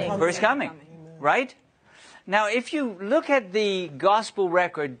his coming, right? Now, if you look at the gospel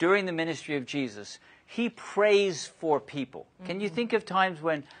record during the ministry of Jesus, he prays for people. Can you think of times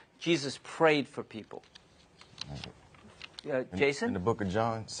when Jesus prayed for people? Jason? In the book of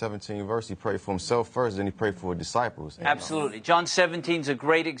John, 17 verse, he prayed for himself first, then he prayed for his disciples. Absolutely. John 17 is a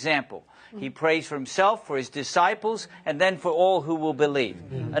great example. He prays for himself, for his disciples, and then for all who will believe.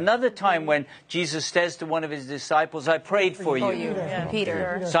 Another time when Jesus says to one of his disciples, I prayed for you.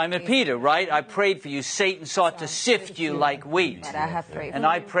 Peter. Simon Peter, right? I prayed for you. Satan sought to sift you like wheat. But I have prayed And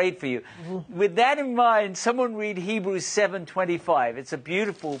I prayed for you. With that in mind, someone read Hebrews 7:25. It's a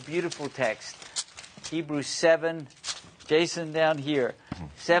beautiful, beautiful text. Hebrews 7, Jason down here.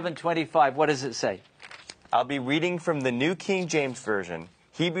 7:25. What does it say? I'll be reading from the New King James Version.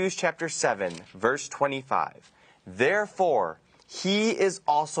 Hebrews chapter 7, verse 25. Therefore, he is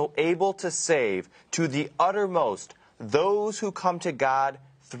also able to save to the uttermost those who come to God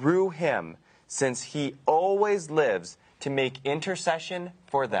through him, since he always lives to make intercession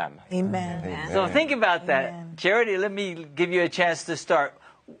for them. Amen. So think about that. Charity, let me give you a chance to start.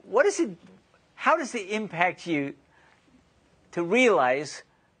 What is it? How does it impact you to realize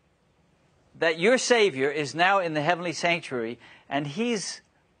that your Savior is now in the heavenly sanctuary and he's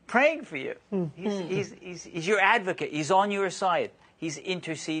praying for you. He's your advocate. He's on your side. He's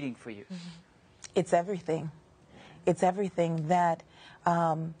interceding for you. It's everything. It's everything that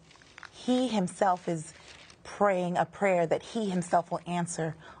he himself is praying a prayer that he himself will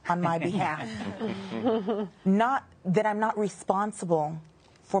answer on my behalf. Not that I'm not responsible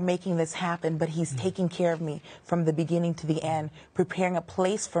for making this happen, but he's taking care of me from the beginning to the end, preparing a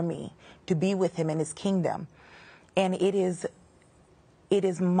place for me to be with him in his kingdom. And it is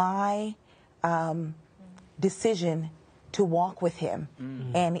my decision to walk with him.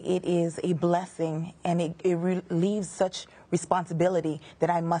 And it is a blessing, and it relieves such responsibility that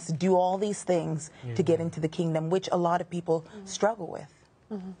I must do all these things to get into the kingdom, which a lot of people struggle with.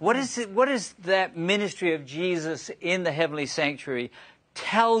 What is that ministry of Jesus in the heavenly sanctuary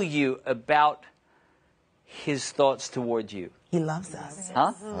tell you about his thoughts toward you? He loves us.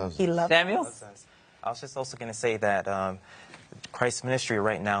 Huh? He loves Samuel? us. I was just also going to say that Christ's ministry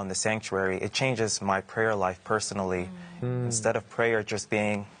right now in the sanctuary, it changes my prayer life personally. Instead of prayer just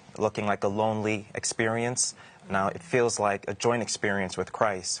looking like a lonely experience, now it feels like a joint experience with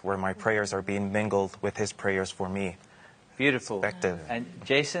Christ, where my prayers are being mingled with his prayers for me. Beautiful. And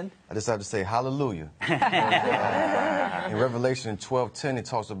Jason? I just have to say hallelujah. In Revelation 12:10, it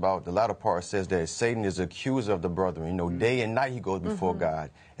talks about, the latter part says that Satan is the accuser of the brethren. You know, day and night he goes before God.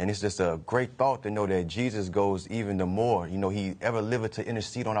 And it's just a great thought to know that Jesus goes even the more. You know, he ever liveth to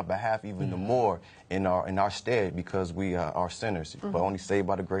intercede on our behalf even the more in our stead, because we are sinners, but only saved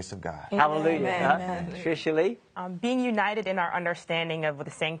by the grace of God. Hallelujah. Tricia Lee? Being united in our understanding of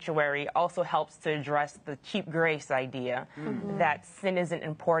the sanctuary also helps to address the cheap grace idea that sin isn't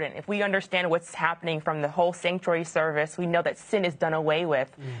important. If we understand what's happening from the whole sanctuary service, we know that sin is done away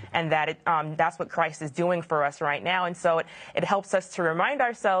with, and that that's what Christ is doing for us right now. And so it helps us to remind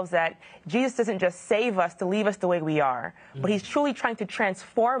ourselves that Jesus doesn't just save us to leave us the way we are, but he's truly trying to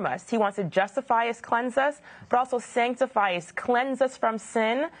transform us. He wants to justify us, cleanse us, but also sanctify us, cleanse us from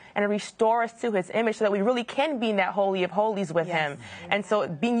sin, and restore us to his image so that we really can be in that holy of holies with him. And so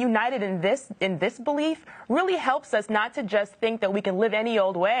being united in this belief really helps us not to just think that we can live any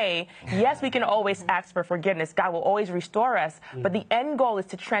old way. Yes, we can always ask for forgiveness. God will always restore us. But the end goal is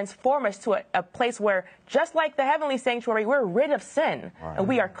to transform us to a place where, just like the heavenly sanctuary, we're rid of sin. And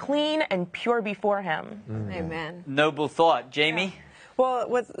we are clean and pure before him. Amen. Noble thought. Jamie? Well,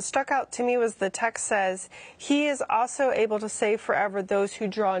 what struck out to me was the text says, he is also able to save forever those who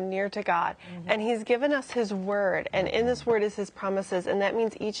draw near to God. And he's given us his word, and in this word is his promises, and that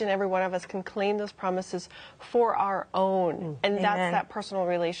means each and every one of us can claim those promises for our own. And that's that personal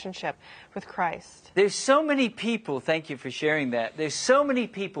relationship with Christ. There's so many people, thank you for sharing that, there's so many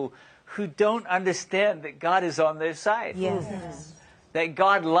people who don't understand that God is on their side. Yes. That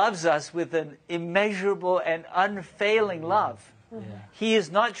God loves us with an immeasurable and unfailing love. He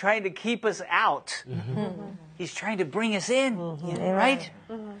is not trying to keep us out. He's trying to bring us in, right?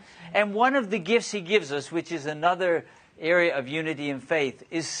 And one of the gifts he gives us, which is another area of unity in faith,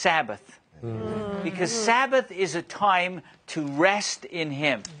 is Sabbath. Because Sabbath is a time to rest in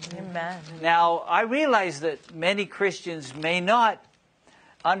him. Amen. Now, I realize that many Christians may not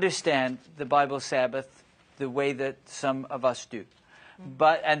understand the Bible Sabbath the way that some of us do.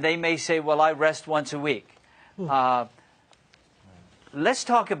 And they may say, well, I rest once a week. Let's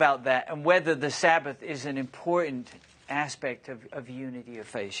talk about that and whether the Sabbath is an important aspect of unity of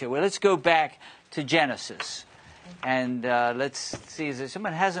faith. So let's go back to Genesis. And let's see, is there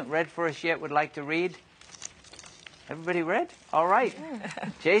someone hasn't read for us yet would like to read? Everybody read? All right.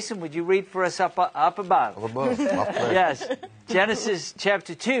 Jason, would you read for us up above? Up above. Yes. Genesis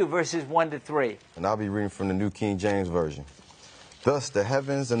chapter 2, verses 1 to 3. And I'll be reading from the New King James Version. Thus the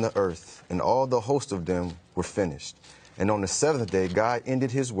heavens and the earth and all the host of them were finished. And on the seventh day God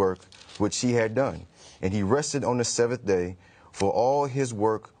ended his work which he had done. And he rested on the seventh day for all his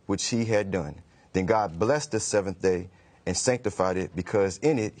work which he had done. Then God blessed the seventh day and sanctified it, because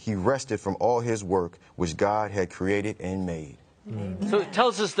in it he rested from all his work which God had created and made. So it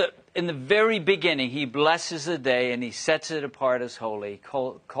tells us that in the very beginning he blesses the day and he sets it apart as holy,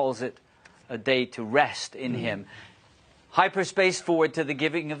 calls it a day to rest in him. Hyperspace forward to the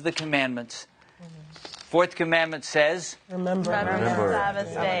giving of the commandments. Fourth commandment says, Remember the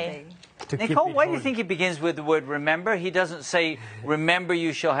Sabbath day. Nicole, why do you think he begins with the word remember? He doesn't say, remember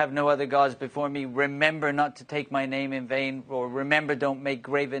you shall have no other gods before me, remember not to take my name in vain, or remember don't make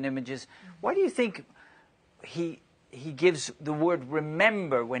graven images. Why do you think he he gives the word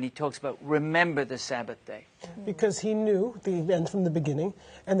remember when he talks about remember the Sabbath day? Because he knew the event from the beginning,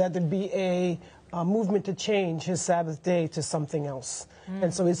 and that there'd be a movement to change his Sabbath day to something else.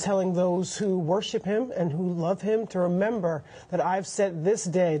 And so he's telling those who worship him and who love him to remember that I've set this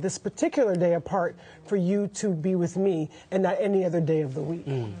day, this particular day apart for you to be with me and not any other day of the week.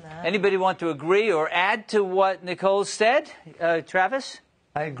 Anybody want to agree or add to what Nicole said? Travis?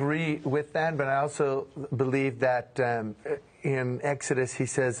 I agree with that, but I also believe that in Exodus he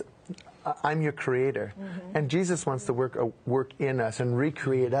says, I'm your creator. And Jesus wants to work in us and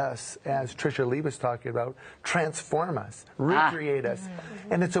recreate us, as Tricia Lee was talking about, transform us, recreate us.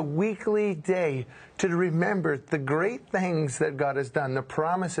 And it's a weekly day to remember the great things that God has done, the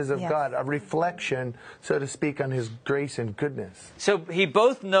promises of God, a reflection, so to speak, on his grace and goodness. So he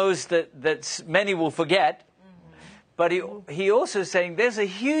both knows that many will forget, but he also is saying there's a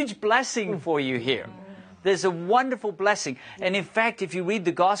huge blessing for you here. There's a wonderful blessing. And in fact, if you read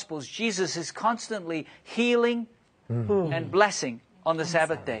the Gospels, Jesus is constantly healing and blessing on the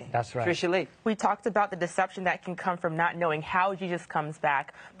Sabbath day. That's right. Tricia Lee. We talked about the deception that can come from not knowing how Jesus comes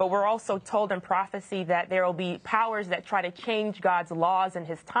back, but we're also told in prophecy that there will be powers that try to change God's laws and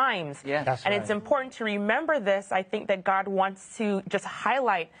his times. Yeah. That's and right. it's important to remember this. I think that God wants to just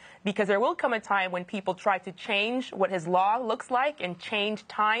highlight, because there will come a time when people try to change what his law looks like and change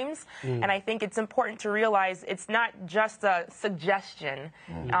times. And I think it's important to realize it's not just a suggestion.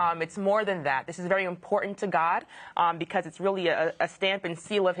 It's more than that. This is very important to God because it's really a stamp and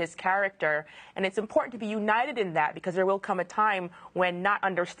seal of his character. And it's important to be united in that, because there will come a time when not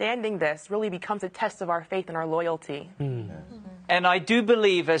understanding this really becomes a test of our faith and our loyalty. And I do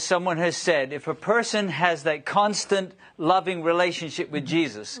believe, as someone has said, if a person has that constant loving relationship with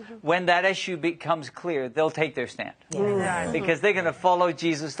Jesus, when that issue becomes clear, they'll take their stand. Because they're going to follow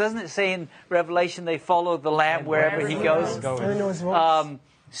Jesus. Doesn't it say in Revelation they follow the Lamb wherever he goes?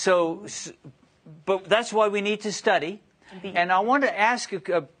 But that's why we need to study. And I want to ask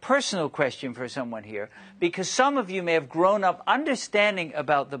a personal question for someone here, because some of you may have grown up understanding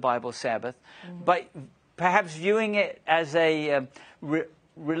about the Bible Sabbath, but perhaps viewing it as a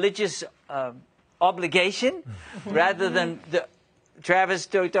religious obligation rather than Travis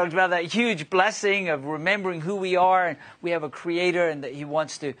talked about that huge blessing of remembering who we are, and we have a Creator and that he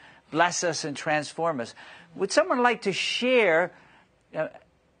wants to bless us and transform us. Would someone like to share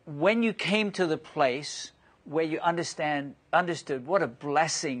when you came to the place where you understood what a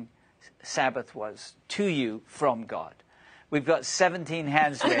blessing Sabbath was to you from God? We've got 17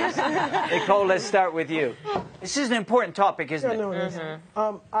 hands raised. Nicole, let's start with you. This is an important topic, isn't it? No, it isn't.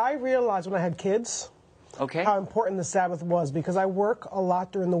 I realized when I had kids how important the Sabbath was, because I work a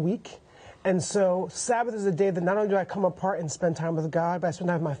lot during the week. And so Sabbath is a day that not only do I come apart and spend time with God, but I spend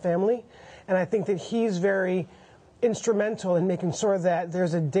time with my family. And I think that he's very instrumental in making sure that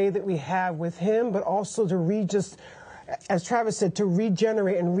there's a day that we have with him, but also to as Travis said, to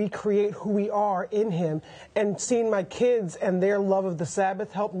regenerate and recreate who we are in him. And seeing my kids and their love of the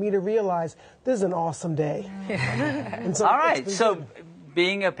Sabbath helped me to realize this is an awesome day. And so all right, so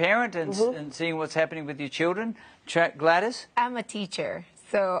being a parent and seeing what's happening with your children, Gladys? I'm a teacher,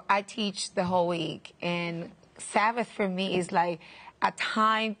 so I teach the whole week. And Sabbath for me is like a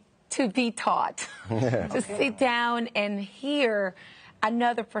time to be taught, to sit down and hear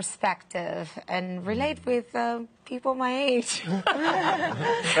another perspective and relate with people my age.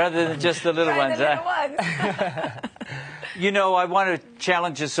 Rather than just the little ones. You know, I want to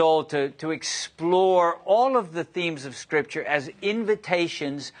challenge us all to explore all of the themes of Scripture as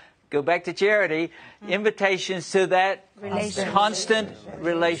invitations, go back to charity, invitations to that constant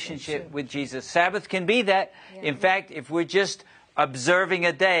relationship with Jesus. Sabbath can be that. In fact, if we're just observing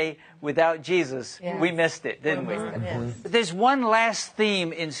a day without Jesus, we missed it, didn't we? But there's one last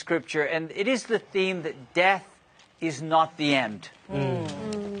theme in Scripture, and it is the theme that death is not the end.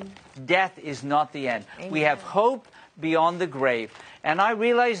 Death is not the end. Amen. We have hope beyond the grave. And I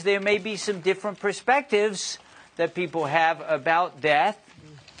realize there may be some different perspectives that people have about death,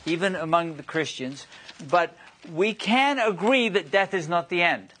 even among the Christians, but we can agree that death is not the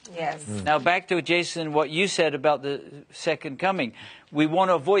end. Yes. Now back to Jason, what you said about the second coming. We want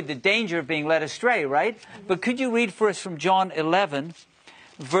to avoid the danger of being led astray, right? But could you read for us from John 11,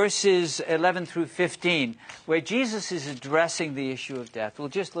 verses 11 through 15, where Jesus is addressing the issue of death? We'll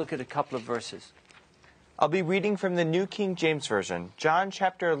just look at a couple of verses. I'll be reading from the New King James Version, John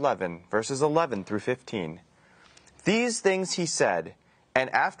chapter 11, verses 11 through 15. These things he said, and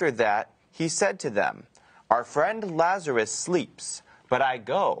after that he said to them, Our friend Lazarus sleeps, but I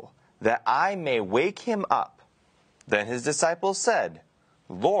go, that I may wake him up. Then his disciples said,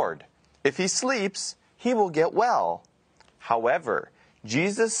 Lord, if he sleeps, he will get well." However,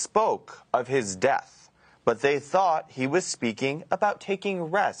 Jesus spoke of his death, but they thought he was speaking about taking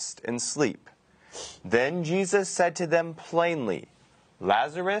rest and sleep. Then Jesus said to them plainly,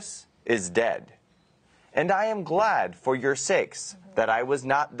 "Lazarus is dead, and I am glad for your sakes that I was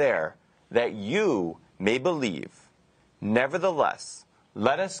not there, that you may believe. Nevertheless,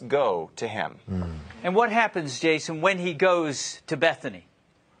 let us go to him." And what happens, Jason, when he goes to Bethany?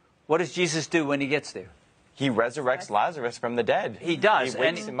 What does Jesus do when he gets there? He resurrects Lazarus from the dead. He does. He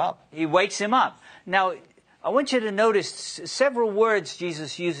wakes him up. He wakes him up. Now, I want you to notice several words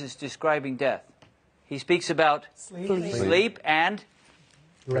Jesus uses describing death. He speaks about sleep and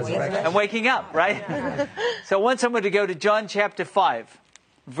waking up, right? So I want someone to go to John chapter 5,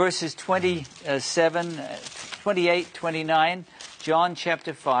 verses 27, 28, 29. John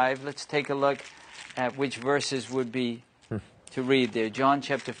chapter 5. Let's take a look at which verses would be to read there. John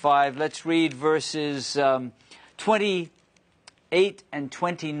chapter 5. Let's read verses 28 and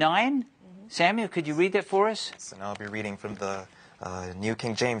 29. Samuel, could you read that for us? So now I'll be reading from the New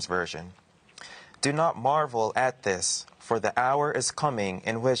King James Version. "Do not marvel at this, for the hour is coming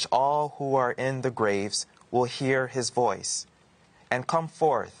in which all who are in the graves will hear his voice, and come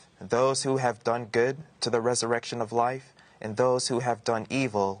forth, those who have done good to the resurrection of life, and those who have done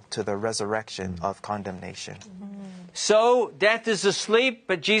evil to the resurrection of condemnation." So, death is asleep,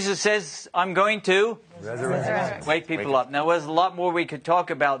 but Jesus says, "I'm going to wake people up." Now, there's a lot more we could talk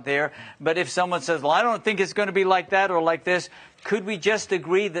about there, but if someone says, "Well, I don't think it's going to be like that or like this," could we just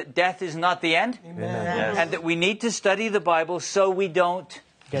agree that death is not the end? Amen. Yes. And that we need to study the Bible so we don't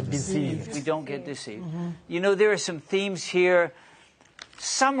get deceived. We don't get deceived. You know, there are some themes here.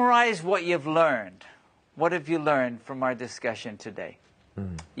 Summarize what you've learned. What have you learned from our discussion today?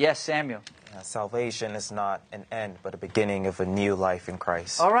 Yes, Samuel. Salvation is not an end, but a beginning of a new life in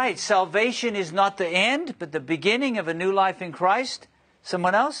Christ. All right, salvation is not the end, but the beginning of a new life in Christ.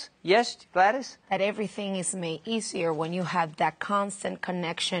 Someone else? Yes, Gladys? That everything is made easier when you have that constant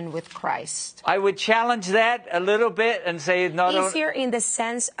connection with Christ. I would challenge that a little bit and say not easier in the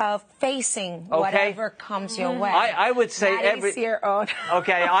sense of facing whatever comes your way. I would say I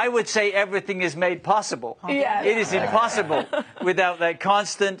would say everything is made possible. Yes. It is impossible without that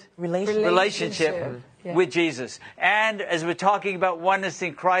constant relationship with Jesus. And as we're talking about oneness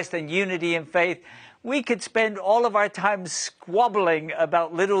in Christ and unity in faith, we could spend all of our time squabbling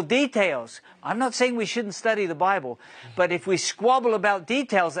about little details. I'm not saying we shouldn't study the Bible, but if we squabble about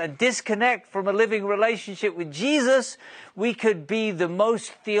details and disconnect from a living relationship with Jesus, we could be the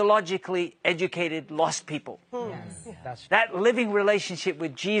most theologically educated lost people. Yes. That living relationship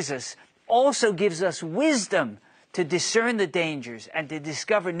with Jesus also gives us wisdom to discern the dangers and to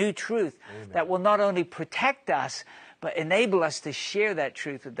discover new truth that will not only protect us, but enable us to share that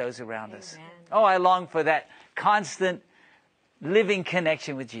truth with those around us. Oh, I long for that constant living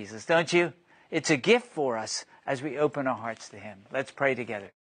connection with Jesus, don't you? It's a gift for us as we open our hearts to him. Let's pray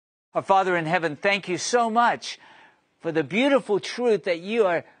together. Our Father in heaven, thank you so much for the beautiful truth that you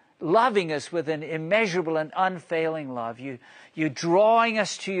are loving us with an immeasurable and unfailing love. You're drawing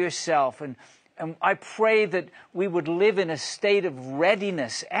us to yourself, and I pray that we would live in a state of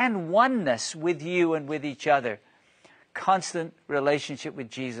readiness and oneness with you and with each other. Constant relationship with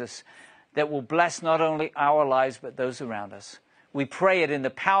Jesus that will bless not only our lives but those around us. We pray it in the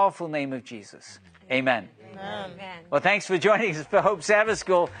powerful name of Jesus. Amen. Amen. Well, thanks for joining us for Hope Sabbath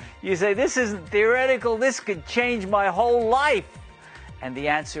School. You say, this isn't theoretical, this could change my whole life. And the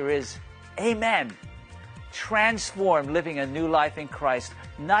answer is, amen. Transform living a new life in Christ,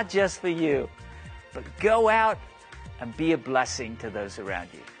 not just for you, but go out and be a blessing to those around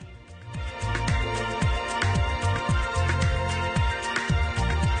you.